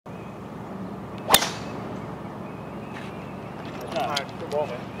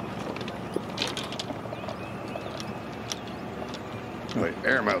Wait,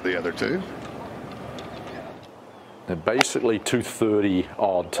 air him out the other two. And basically 230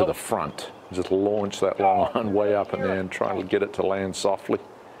 odd to the front. Just launch that long iron way up and then try to get it to land softly.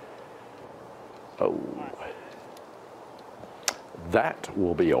 Oh. That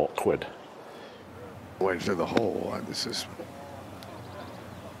will be awkward. Way through the hole. This is.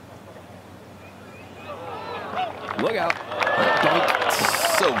 Look out. Doink.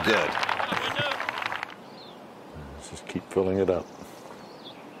 So good. Let's just keep filling it up.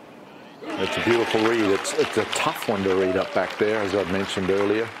 It's a beautiful read. It's a tough one to read up back there, as I've mentioned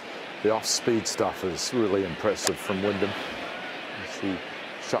earlier. The off-speed stuff is really impressive from Wyndham. You see,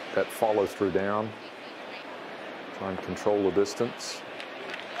 shut that follow-through down. Try and control the distance.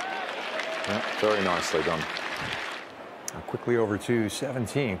 Yeah, very nicely done. Quickly over to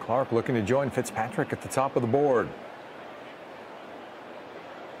 17. Clark looking to join Fitzpatrick at the top of the board.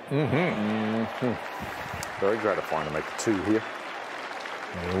 Very gratifying to make a 2 here.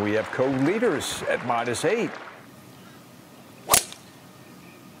 And we have co-leaders at -8.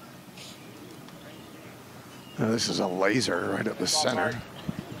 Now this is a laser right up the center.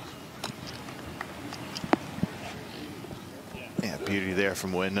 Yeah, beauty there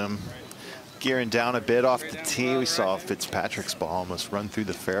from Wyndham. Gearing down a bit off the tee. We saw Fitzpatrick's ball almost run through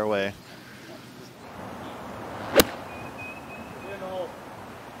the fairway.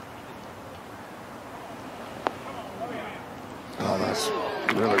 Oh, that's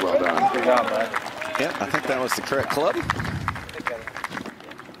really well done. Good job, man. Yep, I think that was the correct club.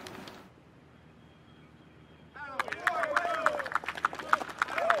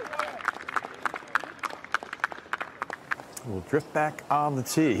 We'll drift back on the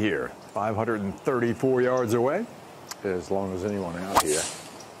tee here. 534 yards away. As long as anyone out here.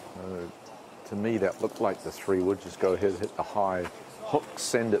 To me, that looked like the 3 would just go ahead, hit the high hook,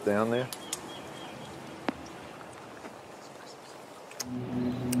 send it down there.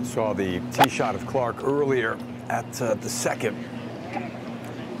 Saw the tee shot of Clark earlier at the second.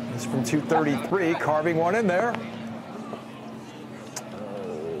 It's from 233, carving one in there.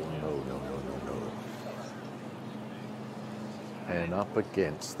 And up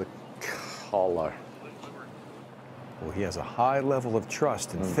against the collar. Well, he has a high level of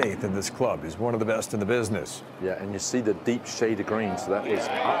trust and faith in this club. He's one of the best in the business. Yeah, and you see the deep shade of green. So that was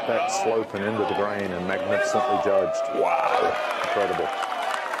up that slope and into the green and magnificently judged. Wow, incredible.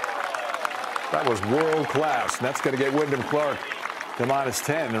 That was world class. And that's going to get Wyndham Clark to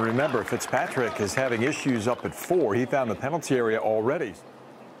 -10. And remember, Fitzpatrick is having issues up at 4. He found the penalty area already.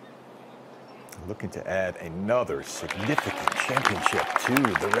 Looking to add another significant championship to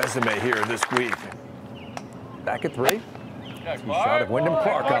the resume here this week. Back at 3. Tee shot of Wyndham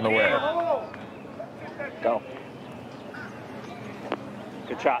Clark on the way. Go.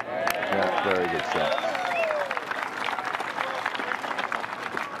 Good shot. Yeah, very good shot.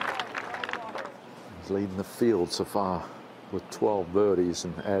 He's leading the field so far with 12 birdies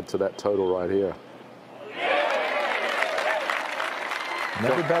and add to that total right here.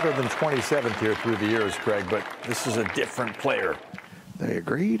 Never better than 27th here through the years, Craig, but this is a different player. They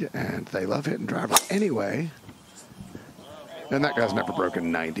agreed, and they love hitting drivers anyway. And that guy's never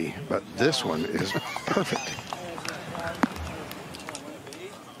broken 90, but this one is perfect.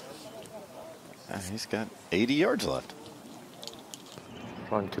 He's got 80 yards left.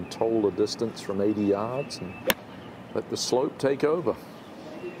 Try and control the distance from 80 yards and let the slope take over.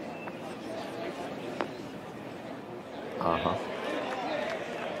 Oh,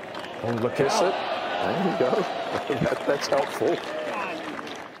 look Kiss out. it. There you go. That's helpful.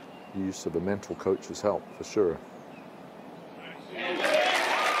 Use of a mental coach's help, for sure.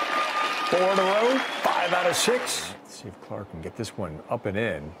 4 in a row, 5 out of 6. Let's see if Clark can get this one up and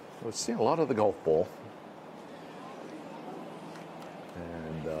in. We've seen a lot of the golf ball.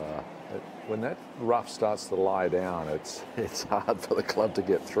 And when that rough starts to lie down, it's hard for the club to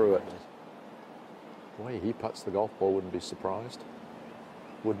get through it. The way he putts the golf ball, wouldn't be surprised.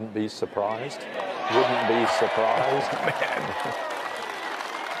 Wouldn't be surprised. Wouldn't be surprised. Man.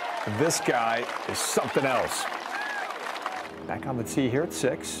 This guy is something else. Back on the tee here at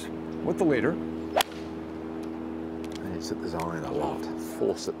 6 with the leader. And he's hit this iron a lot.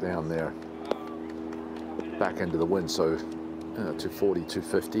 Force it down there. Back into the wind, so 240,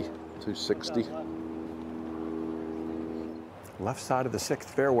 250, 260. Left side of the 6th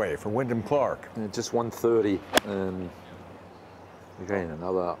fairway for Wyndham Clark. And just 130. And again,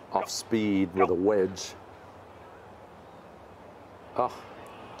 another off speed with a wedge. Oh,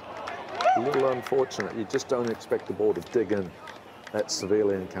 a little unfortunate. You just don't expect the ball to dig in that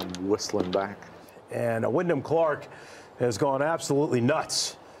severely and come whistling back. And Wyndham Clark has gone absolutely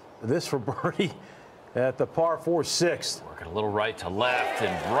nuts. This for birdie at the par 4 6th. Working a little right to left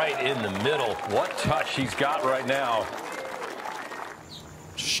and right in the middle. What touch he's got right now.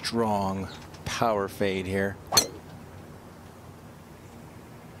 Strong power fade here.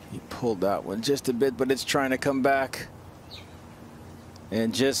 He pulled that one just a bit, but it's trying to come back.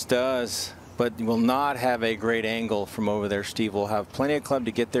 And just does. But will not have a great angle from over there. Steve will have plenty of club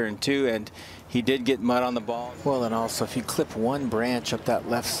to get there in 2, and he did get mud on the ball. Well, and also if you clip one branch up that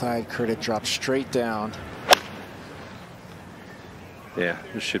left side, Kurt, it drops straight down. Yeah,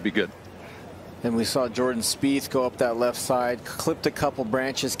 this should be good. And we saw Jordan Spieth go up that left side, clipped a couple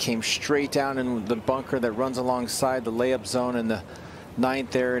branches, came straight down in the bunker that runs alongside the layup zone in the 9th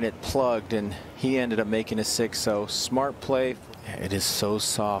there, and it plugged, and he ended up making a 6. So smart play. It is so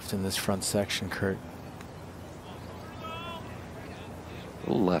soft in this front section, Kurt. A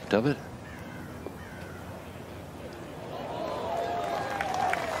little left of it.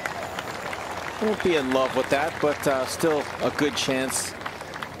 Won't be in love with that, but still a good chance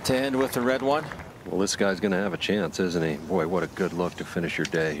to end with the red one. Well, this guy's going to have a chance, isn't he? Boy, what a good look to finish your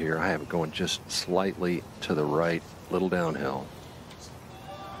day here. I have it going just slightly to the right, little downhill.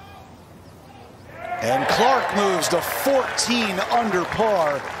 And Clark moves to 14 under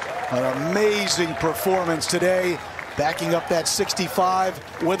par. An amazing performance today, backing up that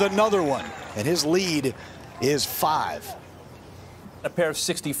 65 with another one. And his lead is 5. A pair of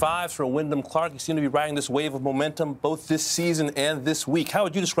 65s for Wyndham Clark. You seem to be riding this wave of momentum both this season and this week. How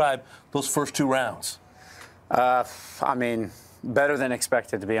would you describe those first 2 rounds? I mean, better than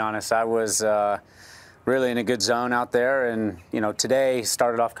expected, to be honest. I was really in a good zone out there, and you know, today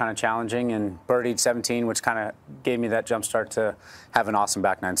started off kind of challenging and birdied 17, which kind of gave me that jump start to have an awesome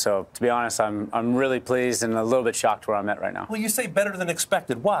back nine. So to be honest, I'm really pleased and a little bit shocked where I'm at right now. Well, you say better than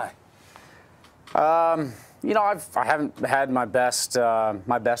expected. Why? You know, I haven't had my best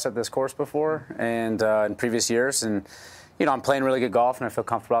at this course before, and in previous years, and you know, I'm playing really good golf and I feel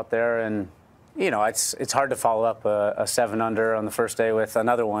comfortable out there, and you know, it's hard to follow up a 7 under on the first day with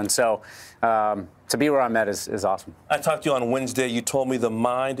another one. So to be where I'm at is awesome. I talked to you on Wednesday. You told me the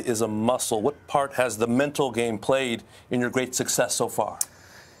mind is a muscle. What part has the mental game played in your great success so far?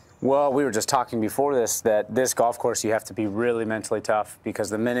 Well, we were just talking before this that this golf course you have to be really mentally tough, because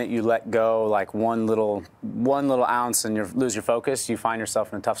the minute you let go like one little ounce and you lose your focus, you find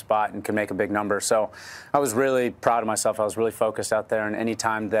yourself in a tough spot and can make a big number. So I was really proud of myself. I was really focused out there, and any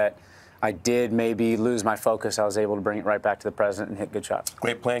time that I did maybe lose my focus, I was able to bring it right back to the present and hit good shots.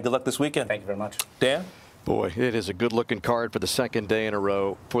 Great plan. Good luck this weekend. Thank you very much. Dan? Boy, it is a good-looking card for the second day in a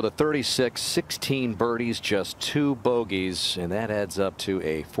row. For the 36, 16 birdies, just 2 bogeys, and that adds up to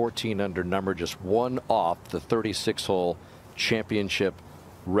a 14 under number, just 1 off the 36-hole championship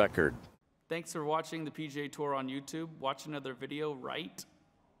record. Thanks for watching the PGA Tour on YouTube. Watch another video right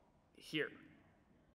here.